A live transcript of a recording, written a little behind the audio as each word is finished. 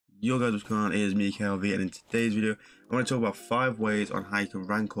Yo guys, what's going on? It is me, KLV, and in today's video, I'm going to talk about 5 ways on how you can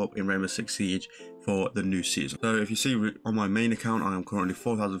rank up in Rainbow Six Siege for the new season. So if you see on my main account, I am currently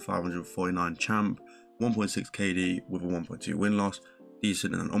 4,549 champ, 1.6 KD with a 1.2 win-loss,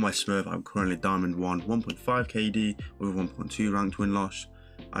 decent, and on my Smurf, I'm currently Diamond 1, 1.5 KD with a 1.2 ranked win-loss.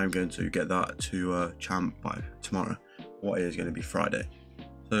 I'm going to get that to champ by tomorrow, what is going to be Friday.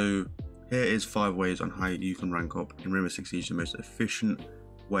 So here is 5 ways on how you can rank up in Rainbow Six Siege the most efficient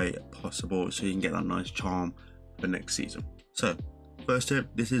way possible so you can get that nice charm for next season. So first tip,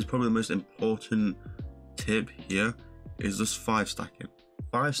 this is probably the most important tip here, is just 5 stacking.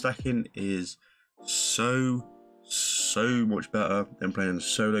 5 stacking is so much better than playing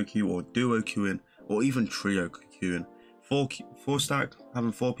solo queue or duo queuing or even trio queuing. 4 stack,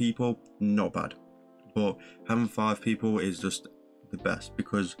 having 4 people, not bad, but having 5 people is just the best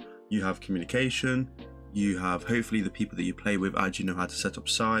because you have communication. You have hopefully the people that you play with actually know how to set up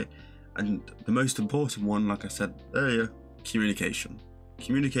site, and the most important one, like I said earlier, communication.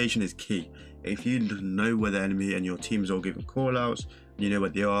 Communication is key. If you know where the enemy and your team is all giving call outs and you know where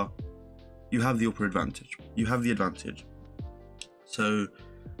they are, you have the upper advantage. You have the advantage. So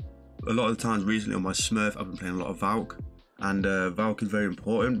a lot of the times recently on my Smurf, I've been playing a lot of Valk, and Valk is very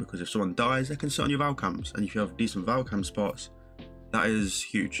important because if someone dies, they can sit on your Valk cams, and if you have decent Valk cam spots, that is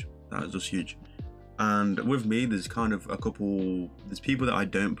huge. That is just huge. And with me, there's kind of there's people that I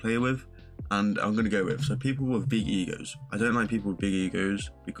don't play with and I'm going to go with. So people with big egos. I don't like people with big egos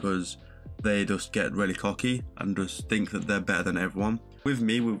because they just get really cocky and just think that they're better than everyone. With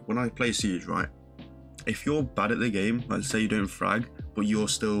me, when I play Siege, right, if you're bad at the game, let's say you don't frag, but you're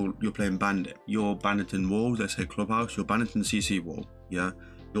playing Bandit. You're Banditing walls, let's say Clubhouse, you're Banditing CC wall, yeah?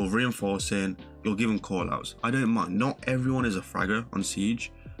 You're reinforcing, you're giving callouts. I don't mind. Not everyone is a fragger on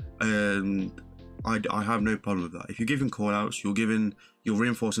Siege. I have no problem with that. If you're giving callouts, you're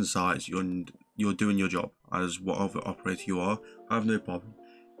reinforcing sides, you're doing your job as whatever operator you are, I have no problem.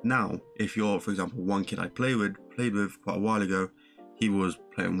 Now, if you're, for example, one kid I played with quite a while ago, he was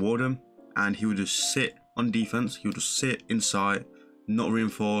playing Warden, and he would just sit on defense, he would just sit inside, not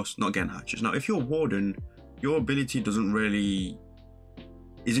reinforce, not getting hatches. Now, if you're Warden, your ability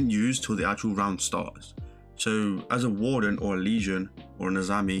isn't used till the actual round starts. So as a Warden or a Legion or an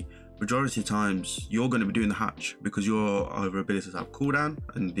Azami, majority of times you're going to be doing the hatch because your either abilities have cooldown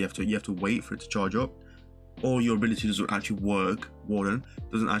and you have to wait for it to charge up, or your ability doesn't actually work. Warden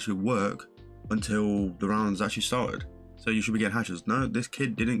doesn't actually work until the rounds actually started. So you should be getting hatches. No, this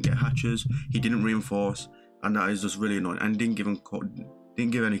kid didn't get hatches. He didn't reinforce, and that is just really annoying. And didn't give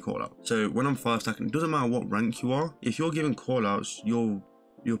any call out. So when I'm 5 stacking, it doesn't matter what rank you are. If you're giving call outs, you're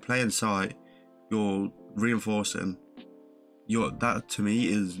playing site, you're reinforcing. That to me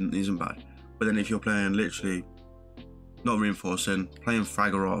isn't bad. But then if you're playing literally not reinforcing, playing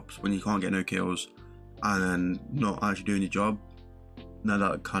fragger ops when you can't get no kills, and then not actually doing your job, now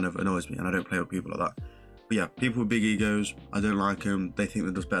that kind of annoys me, and I don't play with people like that. But yeah, people with big egos, I don't like them. They think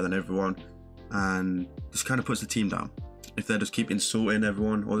they're just better than everyone, and this kind of puts the team down. If they just keep insulting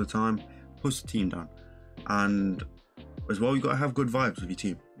everyone all the time, puts the team down. And as well, you got to have good vibes with your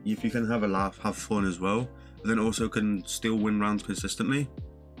team. If you can have a laugh, have fun as well, but then also can still win rounds consistently.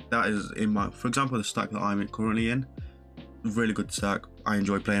 That is for example, the stack that I'm currently in, really good stack. I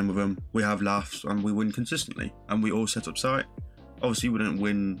enjoy playing with them. We have laughs and we win consistently, and we all set up site. Obviously, we don't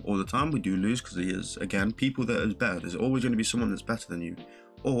win all the time. We do lose because there's, again, people that is better. There's always going to be someone that's better than you,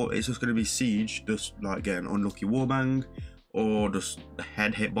 or it's just going to be Siege, just like getting unlucky warbang, or just the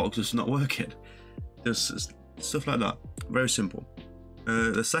head hitbox is not working. Just stuff like that. Very simple.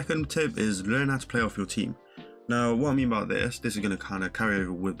 The second tip is learn how to play off your team. Now, what I mean by this is going to kind of carry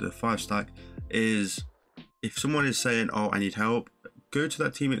over with the 5 stack, is if someone is saying, oh, I need help, go to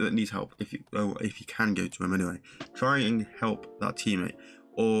that teammate that needs help. If you can go to him anyway, try and help that teammate.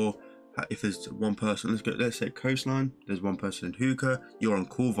 Or if there's one person, let's say Coastline, there's one person in hookah, you're on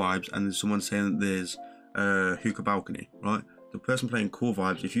cool vibes, and there's someone saying that there's hookah balcony, right? The person playing cool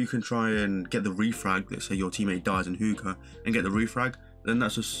vibes, if you can try and get the refrag, let's say your teammate dies in hookah and get the refrag, then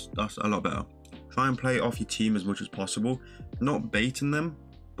that's a lot better. Try and play off your team as much as possible, not baiting them,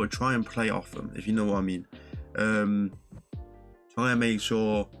 but try and play off them, if you know what I mean. Try and make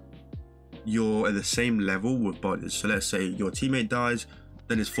sure you're at the same level with bodies. So let's say your teammate dies,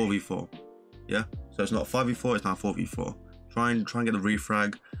 then it's 4v4, yeah? So it's not 5v4, it's now 4v4. Try and get the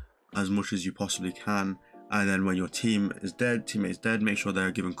refrag as much as you possibly can, and then when your teammate is dead, make sure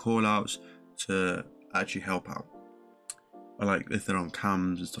they're giving call outs to actually help out. Or like if they're on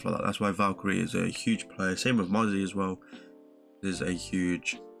cams and stuff like that. That's why Valkyrie is a huge player. Same with Mozzie as well. There's a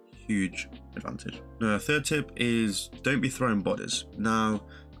huge advantage. Now, third tip is don't be throwing bodies. Now,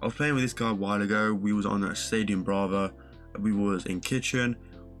 I was playing with this guy a while ago. We was on a Stadium Brava. We was in kitchen,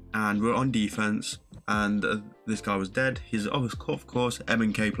 and we were on defense. And this guy was dead. He's of course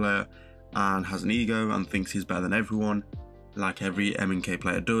MNK player, and has an ego and thinks he's better than everyone, like every MNK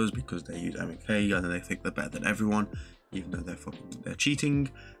player does, because they use MNK and they think they're better than everyone, even though they're cheating.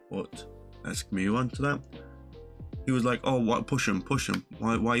 But let's move on to that. He was like, oh, what, push him.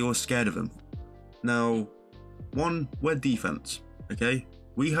 Why you're scared of him? Now, one, we're defense, okay?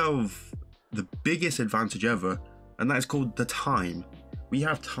 We have the biggest advantage ever, and that is called the time. We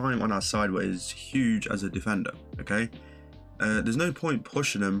have time on our side, where it's huge as a defender, okay? There's no point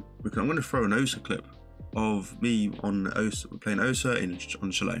pushing him, because I'm going to throw an Osa clip of me on Osa, playing Osa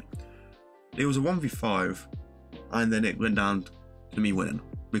on Chalet. It was a 1v5, and then it went down to me winning,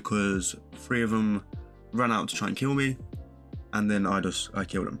 because 3 of them ran out to try and kill me, and then I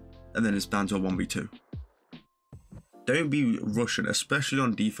killed them, and then it's down to a 1v2. Don't be rushing, especially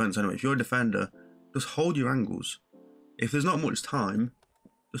on defense. Anyway, if you're a defender, just hold your angles. If there's not much time,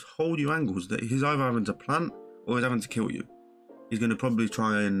 just hold your angles. He's either having to plant or he's having to kill you. He's going to probably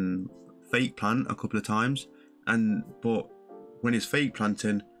try and fake plant a couple of times, but when he's fake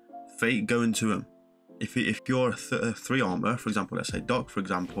planting, fake going to him. If you're a 3 armor, for example, let's say Doc, for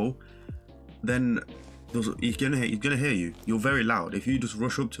example, then he's gonna hear you. You're very loud. If you just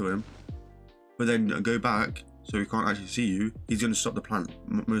rush up to him, but then go back so he can't actually see you, he's gonna stop the plant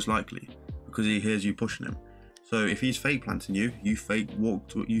most likely, because he hears you pushing him. So if he's fake planting you, you fake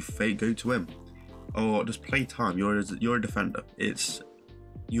go to him, or just play time. You're a defender.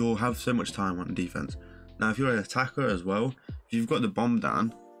 You'll have so much time on defense. Now, if you're an attacker as well, if you've got the bomb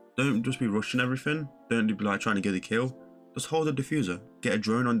down, don't just be rushing everything. Don't be like trying to get the kill. Just hold the diffuser. Get a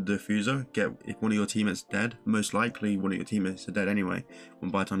drone on the diffuser. If one of your teammates dead, most likely one of your teammates are dead anyway.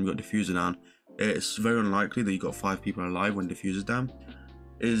 When by the time you got diffuser down, it's very unlikely that you got 5 people alive when diffuser's down.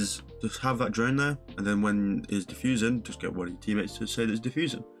 Is just have that drone there, and then when it's diffusing, just get one of your teammates to say that it's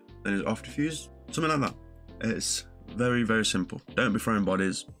diffusing. Then it's off diffuse, something like that. It's very, very simple. Don't be throwing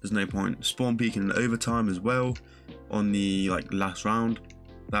bodies. There's no point. Spawn peeking in overtime as well on the last round.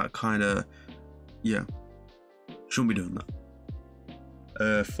 That kind of, yeah, shouldn't be doing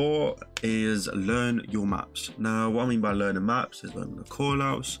that. 4 is learn your maps. Now, what I mean by learning maps is learning the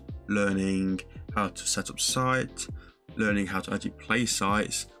callouts, learning how to set up sites, learning how to actually play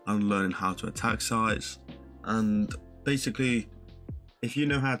sites, and learning how to attack sites. And basically, if you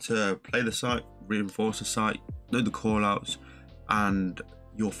know how to play the site, reinforce the site, know the callouts, and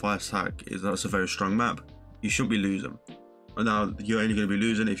your fire stack that's a very strong map, you shouldn't be losing. And now you're only going to be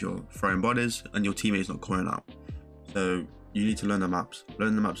losing if you're throwing bodies and your teammate's not calling out. So you need to learn the maps.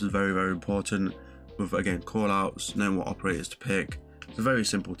 Learning the maps is very, very important. With, again, callouts, knowing what operators to pick. It's a very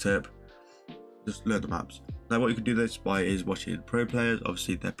simple tip. Just learn the maps. Now, what you can do this by is watching pro players.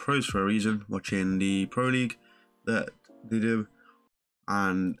 Obviously, they're pros for a reason. Watching the Pro League that they do,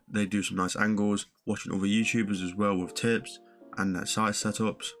 and they do some nice angles. Watching other YouTubers as well with tips and site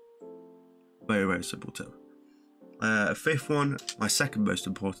setups. Very, very simple tip. 5th one, my second most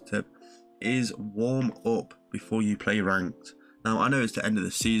important tip, is warm up before you play ranked. Now, I know it's the end of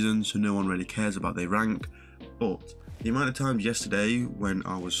the season, so no one really cares about their rank, but the amount of times yesterday when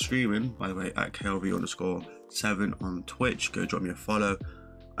I was streaming, by the way, at KLV_7 on Twitch, go drop me a follow,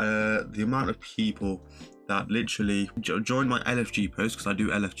 the amount of people that literally joined my LFG post, because I do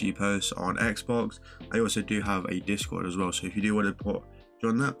LFG posts on Xbox. I also do have a Discord as well, so if you do want to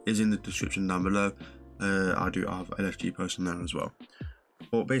join that, is in the description down below. I do have LFG posts on there as well.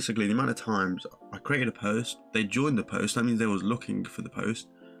 But basically, the amount of times I created a post, they joined the post, that means they was looking for the post,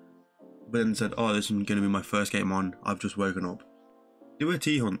 but then said, oh, this is going to be my first game on, I've just woken up. Do a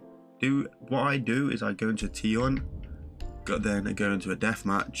T-Hunt. What I do is I go into a T-Hunt, then I go into a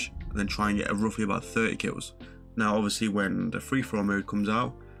deathmatch, and then try and get roughly about 30 kills. Now, obviously, when the free-for-all mode comes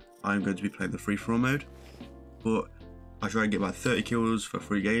out, I'm going to be playing the free-for-all mode, but I try and get about 30 kills for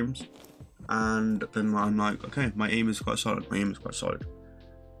 3 games, and then I'm like, okay, my aim is quite solid,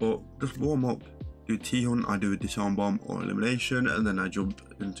 but just warm up, do T-Hunt, I do a disarm bomb or elimination, and then I jump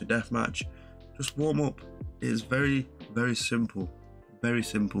into deathmatch. Just warm up. It is very, very simple,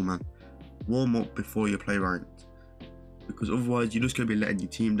 man. Warm up before you play ranked, because otherwise you're just going to be letting your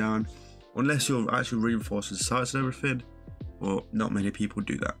team down, unless you're actually reinforcing sites and everything. Well, not many people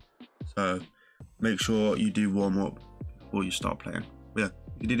do that, so make sure you do warm up before you start playing. But yeah,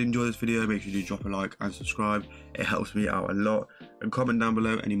 if you did enjoy this video, make sure you drop a like and subscribe. It helps me out a lot, and comment down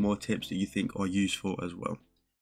below any more tips that you think are useful as well.